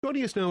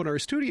Joining us now in our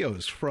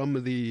studios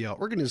from the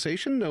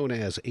organization known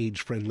as Age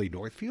Friendly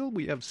Northfield,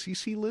 we have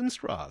Cece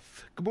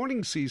Linstroth. Good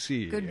morning,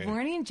 Cece. Good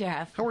morning,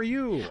 Jeff. How are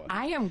you?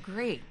 I am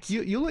great.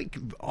 You look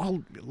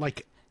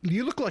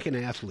like an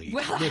athlete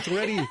that's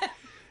ready.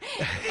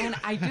 And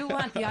I do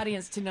want the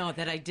audience to know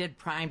that I did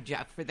prime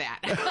Jeff for that.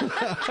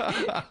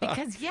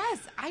 Because, yes,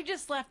 I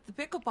just left the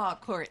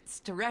pickleball courts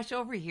to rush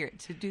over here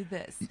to do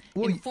this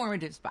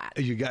informative spot.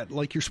 You got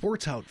like your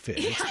sports outfit.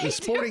 It's the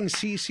sporting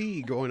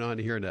CC going on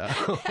here now.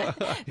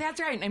 That's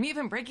right. I'm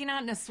even breaking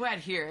out in a sweat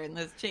here in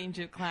this change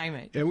of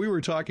climate. And we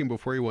were talking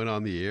before you went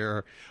on the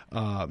air.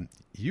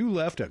 You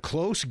left a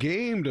close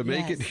game to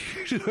make it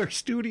to our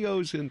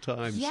studios in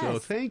time. Yes. So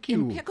thank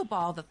you. In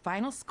pickleball, the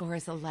final score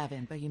is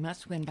 11, but you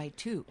must win by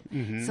 2.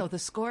 Mm-hmm. So the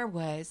score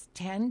was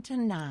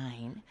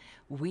 10-9.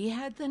 We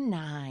had the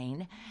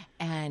 9,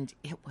 and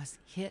it was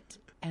hit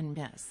and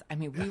miss. I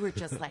mean, we were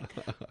just like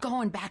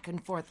going back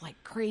and forth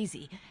like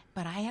crazy.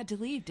 But I had to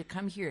leave to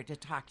come here to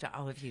talk to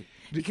all of you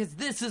because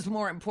this is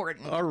more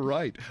important. All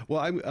right.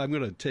 Well, I'm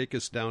going to take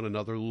us down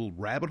another little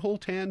rabbit hole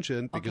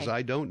tangent because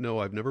I don't know.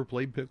 I've never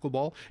played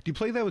pickleball. Do you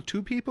play that with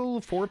 2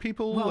 people, 4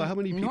 people? Well, how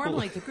many people?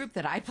 Normally, the group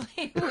that I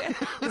play with,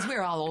 because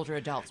we're all older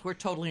adults, we're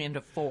totally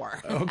into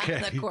 4 on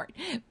the court.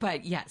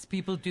 But yes,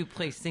 people do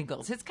play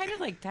singles. It's kind of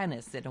like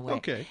tennis in a way.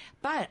 Okay.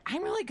 But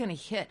I'm really going to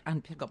hit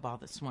on pickleball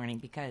this morning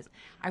because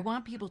I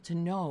want people to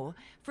know,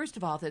 first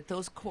of all, that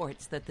those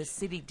courts that the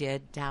city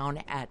did down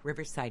at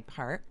Riverside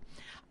Park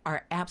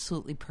are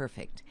absolutely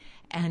perfect.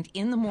 And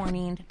in the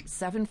morning,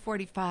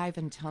 7:45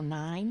 until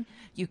 9,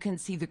 you can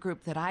see the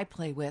group that I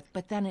play with.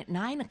 But then at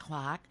 9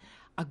 o'clock,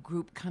 a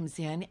group comes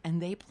in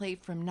and they play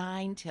from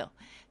 9 till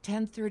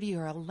 10:30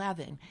 or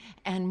 11.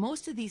 And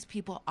most of these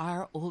people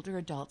are older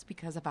adults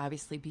because of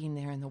obviously being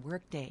there in the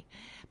workday.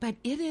 But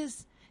it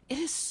is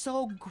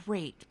so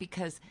great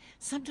because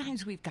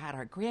sometimes we've got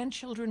our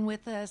grandchildren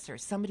with us or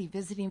somebody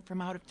visiting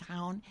from out of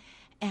town,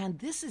 and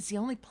this is the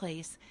only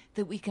place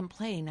that we can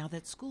play now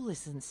that school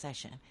is in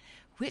session.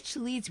 Which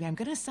leads me, I'm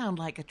going to sound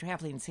like a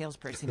traveling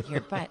salesperson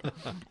here, but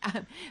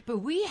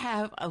we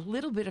have a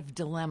little bit of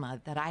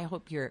dilemma that I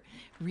hope your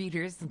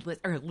readers,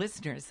 or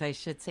listeners, I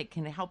should say,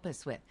 can help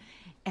us with.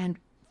 And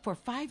for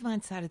 5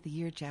 months out of the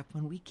year, Jeff,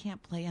 when we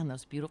can't play on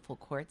those beautiful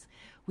courts,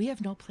 we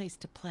have no place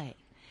to play.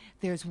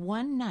 There's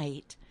one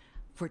night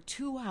for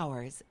 2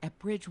 hours at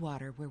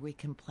Bridgewater where we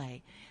can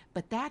play,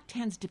 but that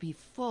tends to be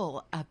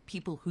full of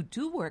people who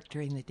do work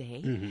during the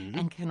day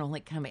and can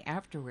only come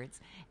afterwards.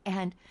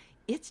 And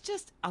it's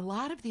just a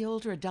lot of the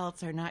older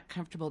adults are not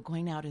comfortable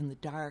going out in the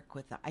dark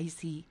with the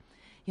icy,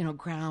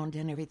 ground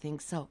and everything.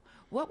 So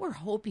what we're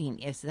hoping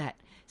is that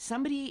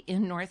somebody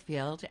in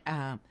Northfield,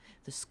 the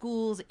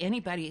schools,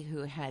 anybody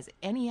who has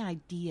any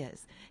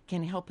ideas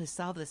can help us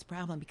solve this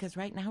problem, because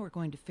right now we're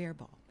going to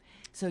Faribault.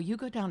 So you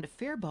go down to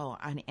Faribault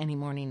on any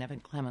morning of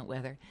inclement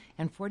weather,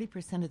 and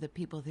 40% of the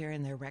people there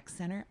in their rec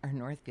center are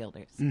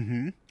Northfielders.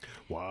 Mm-hmm.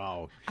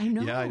 Wow. I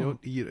know. Yeah, I don't.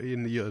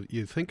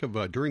 You think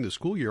of during the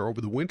school year, over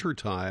the winter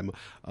time,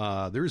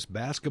 there's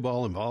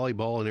basketball and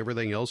volleyball and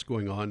everything else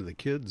going on. And the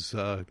kids,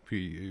 they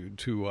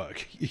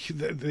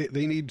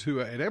need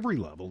to at every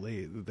level.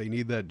 They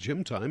need that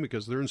gym time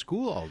because they're in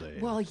school all day.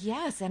 Well,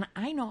 yes, and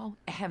I know,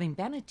 having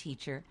been a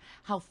teacher,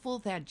 how full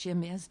that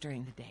gym is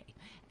during the day,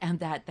 and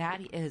that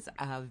is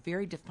a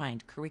very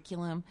defined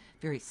curriculum,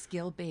 very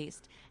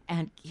skill-based,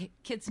 and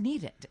kids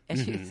need it,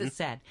 as you just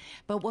said.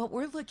 But what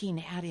we're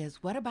looking at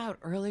is, what about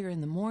earlier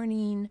in the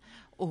morning,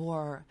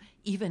 or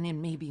even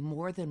in maybe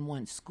more than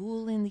one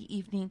school in the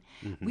evening?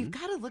 We've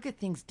got to look at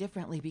things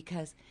differently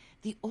because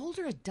the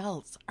older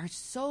adults are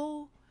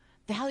so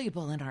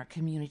valuable in our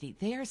community.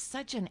 They are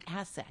such an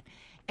asset.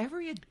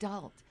 Every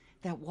adult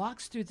that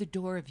walks through the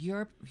door of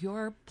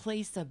your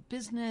place of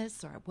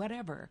business or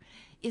whatever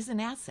is an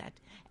asset.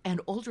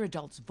 And older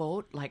adults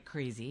vote like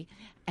crazy,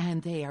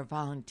 and they are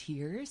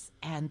volunteers,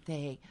 and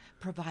they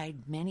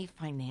provide many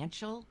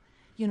financial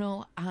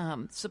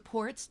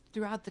supports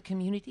throughout the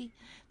community.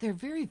 They're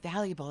very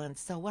valuable. And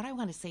so what I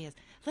want to say is,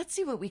 let's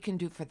see what we can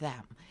do for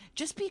them.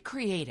 Just be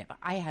creative.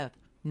 I have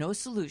no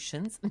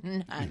solutions,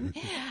 none.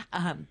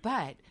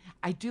 But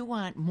I do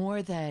want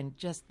more than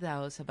just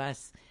those of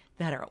us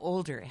that are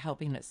older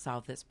helping us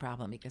solve this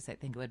problem, because I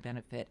think it would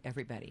benefit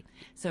everybody.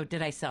 So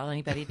did I sell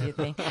anybody, do you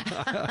think?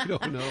 I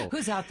don't know.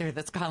 Who's out there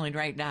that's calling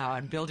right now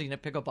on building a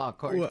pickleball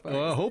court?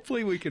 Well,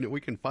 hopefully we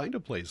can find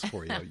a place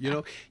for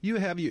you.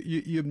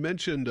 You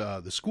mentioned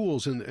the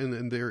schools,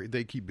 and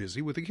they keep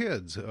busy with the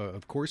kids,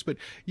 of course, but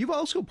you've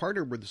also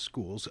partnered with the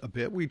schools a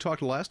bit. We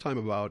talked last time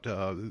about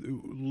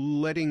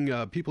letting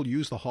people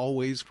use the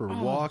hallways for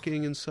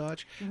walking and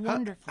such.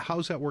 Wonderful.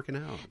 How's that working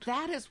out?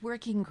 That is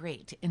working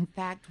great. In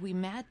fact, we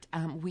met,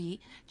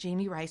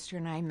 Jamie Reister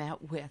and I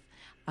met with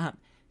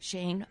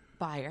Shane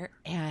Byer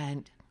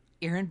and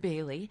Aaron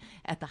Bailey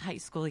at the high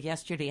school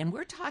yesterday, and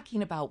we're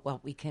talking about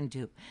what we can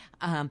do.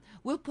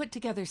 We'll put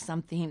together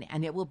something,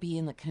 and it will be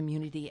in the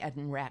community ed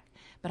and rec.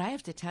 But I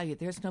have to tell you,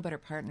 there's no better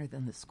partner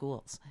than the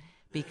schools,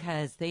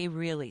 because they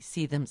really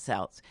see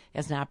themselves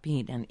as not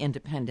being an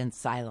independent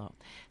silo.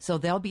 So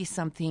there'll be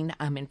something,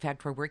 in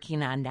fact, we're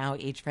working on now,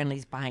 Age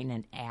Friendly's buying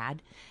an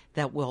ad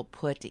that we'll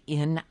put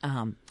in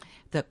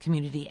the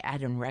community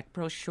ad and rec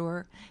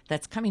brochure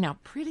that's coming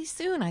out pretty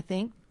soon, I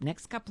think,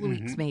 next couple of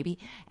weeks maybe,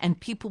 and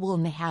people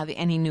will have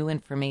any new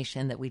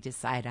information that we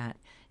decide on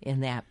in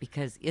that,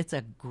 because it's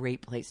a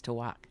great place to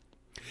walk.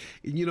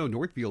 You know,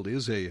 Northfield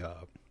is a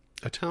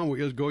town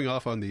is going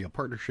off on the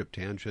partnership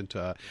tangent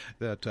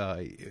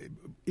that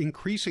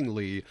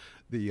increasingly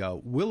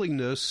the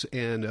willingness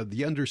and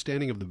the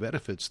understanding of the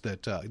benefits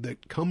that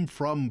come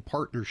from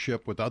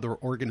partnership with other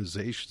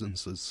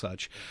organizations as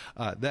such,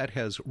 that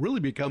has really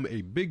become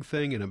a big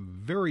thing and a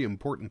very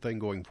important thing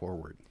going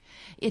forward.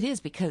 It is,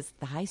 because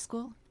the high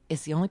school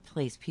is the only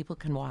place people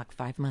can walk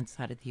 5 months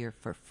out of the year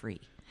for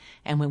free.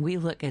 And when we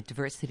look at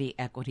diversity,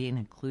 equity, and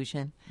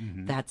inclusion,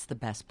 that's the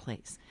best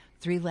place.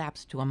 3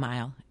 laps to a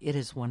mile, it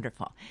is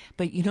wonderful.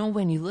 But you know,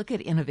 when you look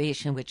at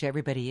innovation, which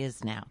everybody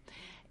is now,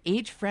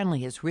 Age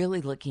Friendly is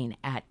really looking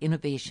at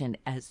innovation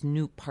as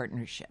new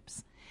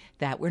partnerships.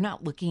 That we're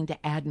not looking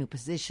to add new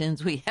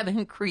positions. We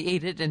haven't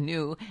created a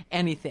new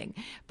anything.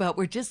 But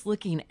we're just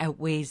looking at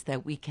ways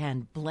that we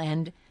can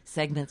blend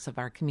segments of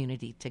our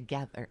community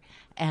together.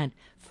 And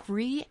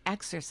free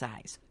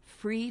exercise,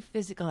 free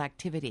physical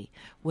activity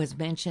was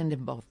mentioned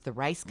in both the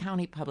Rice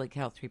County Public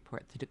Health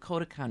Report, the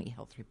Dakota County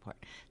Health Report,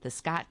 the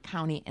Scott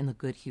County, and the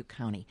Goodhue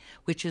County,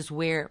 which is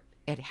where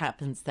it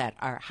happens that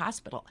our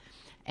hospital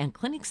and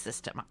clinic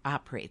system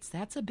operates.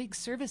 That's a big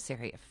service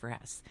area for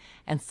us.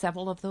 And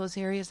several of those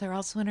areas are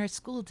also in our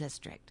school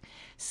district.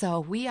 So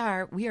we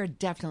are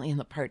definitely in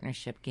the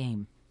partnership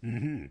game.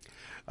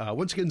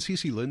 Once again,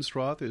 Cece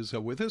Linstroth is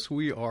with us.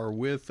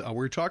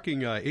 We're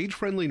talking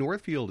age-friendly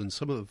Northfield and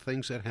some of the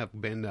things that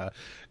have been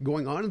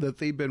going on that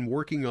they've been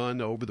working on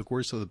over the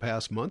course of the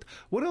past month.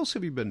 What else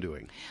have you been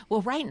doing?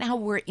 Well, right now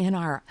we're in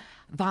our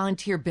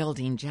volunteer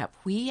building, Jeff.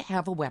 We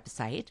have a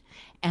website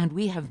and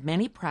we have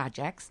many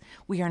projects.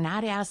 We are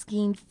not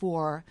asking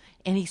for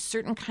any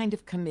certain kind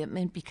of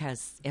commitment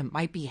because it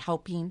might be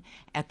helping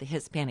at the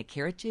Hispanic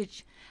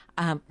Heritage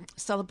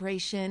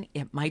celebration.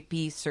 It might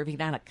be serving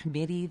on a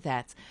committee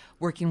that's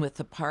working with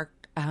the Park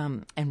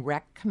and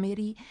Rec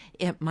Committee.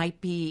 It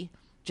might be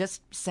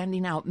just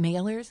sending out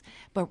mailers.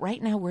 But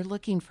right now we're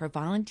looking for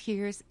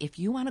volunteers. If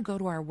you want to go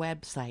to our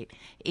website,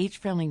 Age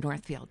Friendly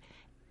Northfield,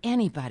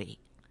 anybody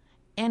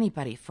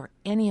for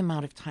any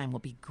amount of time will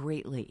be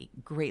greatly,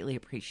 greatly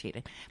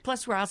appreciated.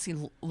 Plus, we're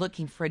also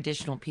looking for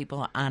additional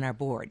people on our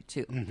board,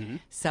 too.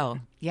 So,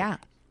 yeah,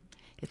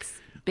 it's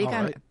big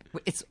on...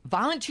 It's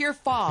volunteer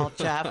fall,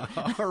 Jeff.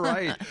 All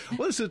right.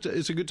 Well, it's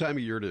a good time of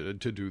year to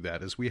do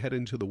that. As we head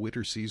into the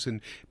winter season,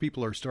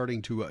 people are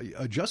starting to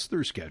adjust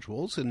their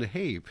schedules. And,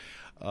 hey, do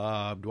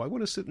I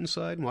want to sit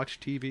inside and watch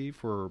TV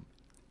for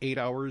 8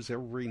 hours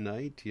every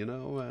night? You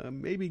know,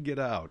 maybe get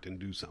out and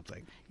do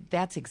something.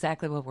 That's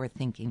exactly what we're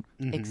thinking.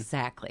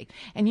 Exactly.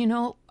 And, you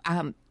know,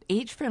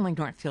 Age Friendly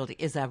Northfield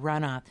is a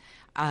runoff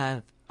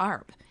of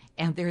ARP.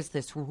 And there's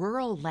this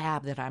rural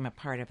lab that I'm a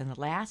part of. And the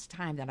last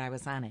time that I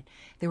was on it,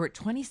 there were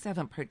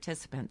 27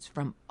 participants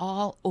from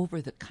all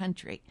over the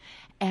country.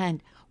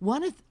 And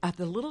one of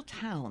the little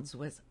towns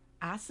was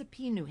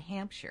Ossipee, New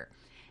Hampshire.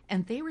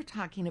 And they were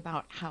talking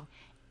about how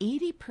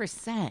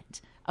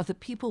 80% of the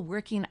people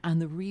working on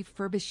the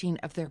refurbishing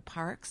of their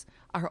parks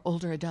are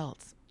older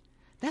adults.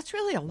 That's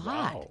really a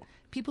lot. Wow.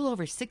 People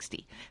over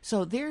 60.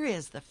 So there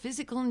is the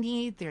physical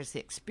need, there's the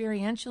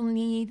experiential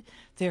need,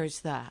 there's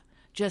the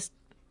just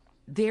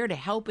there to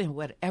help in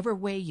whatever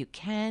way you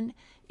can.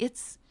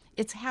 It's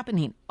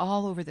happening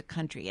all over the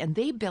country. And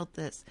they built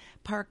this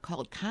park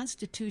called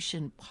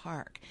Constitution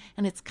Park.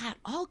 And it's got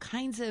all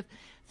kinds of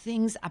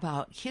things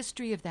about the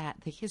history of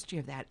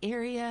that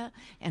area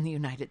and the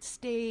United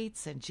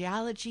States and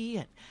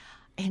geology.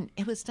 And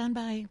it was done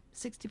by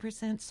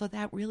 60%, so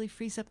that really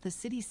frees up the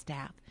city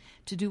staff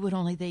to do what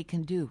only they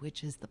can do,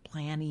 which is the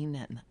planning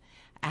and the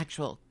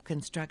actual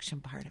construction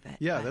part of it.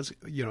 Yeah, that's,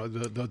 you know,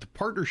 the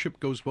partnership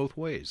goes both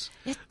ways.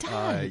 It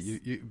does.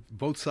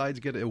 Both sides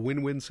get a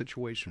win-win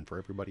situation for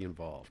everybody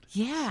involved.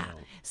 Yeah.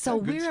 So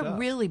we're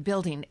really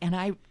building,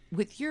 and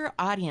with your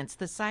audience,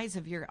 the size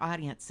of your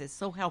audience is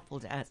so helpful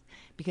to us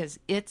because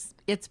it's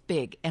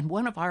big, and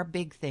one of our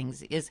big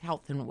things is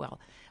health and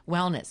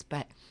wellness.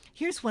 But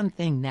here's one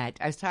thing that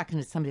I was talking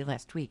to somebody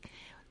last week.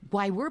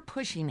 Why we're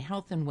pushing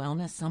health and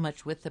wellness so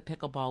much with the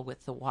pickleball,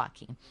 with the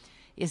walking,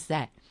 is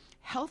that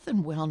health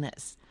and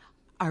wellness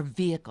are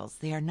vehicles.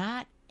 They are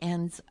not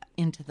ends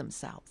into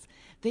themselves.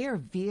 They are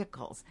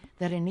vehicles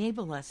that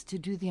enable us to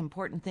do the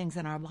important things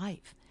in our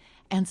life.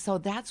 And so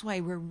that's why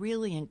we're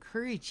really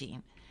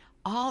encouraging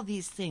all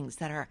these things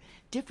that are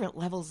different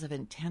levels of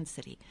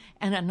intensity.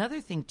 And another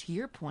thing, to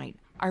your point,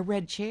 are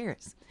red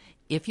chairs.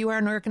 If you are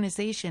an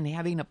organization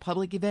having a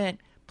public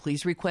event,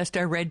 please request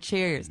our red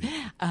chairs.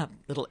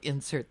 Little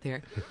insert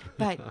there.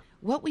 But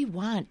what we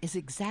want is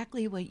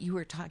exactly what you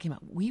were talking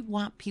about. We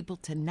want people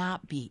to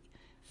not be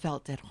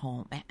felt at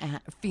home,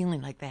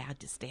 feeling like they had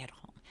to stay at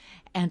home.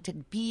 and to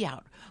be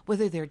out,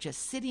 whether they're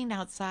just sitting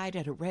outside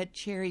at a red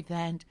chair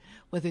event,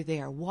 whether they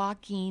are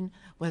walking,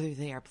 whether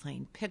they are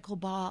playing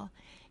pickleball.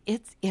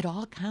 It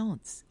all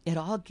counts. It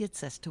all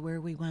gets us to where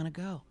we want to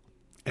go.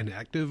 An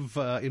active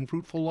and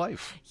fruitful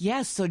life.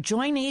 Yes, so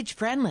join Age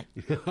Friendly.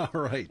 All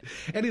right.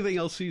 Anything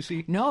else,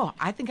 Cece? No,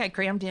 I think I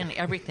crammed in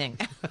everything.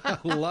 A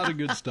lot of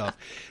good stuff.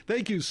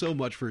 Thank you so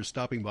much for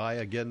stopping by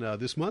again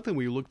this month, and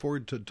we look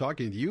forward to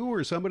talking to you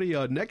or somebody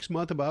next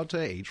month about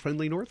Age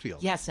Friendly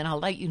Northfield. Yes, and I'll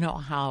let you know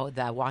how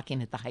the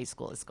walking at the high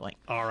school is going.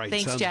 All right,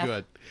 Thanks, sounds Jeff.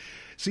 good.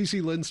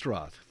 Cece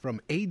Linstroth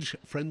from Age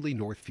Friendly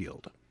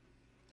Northfield.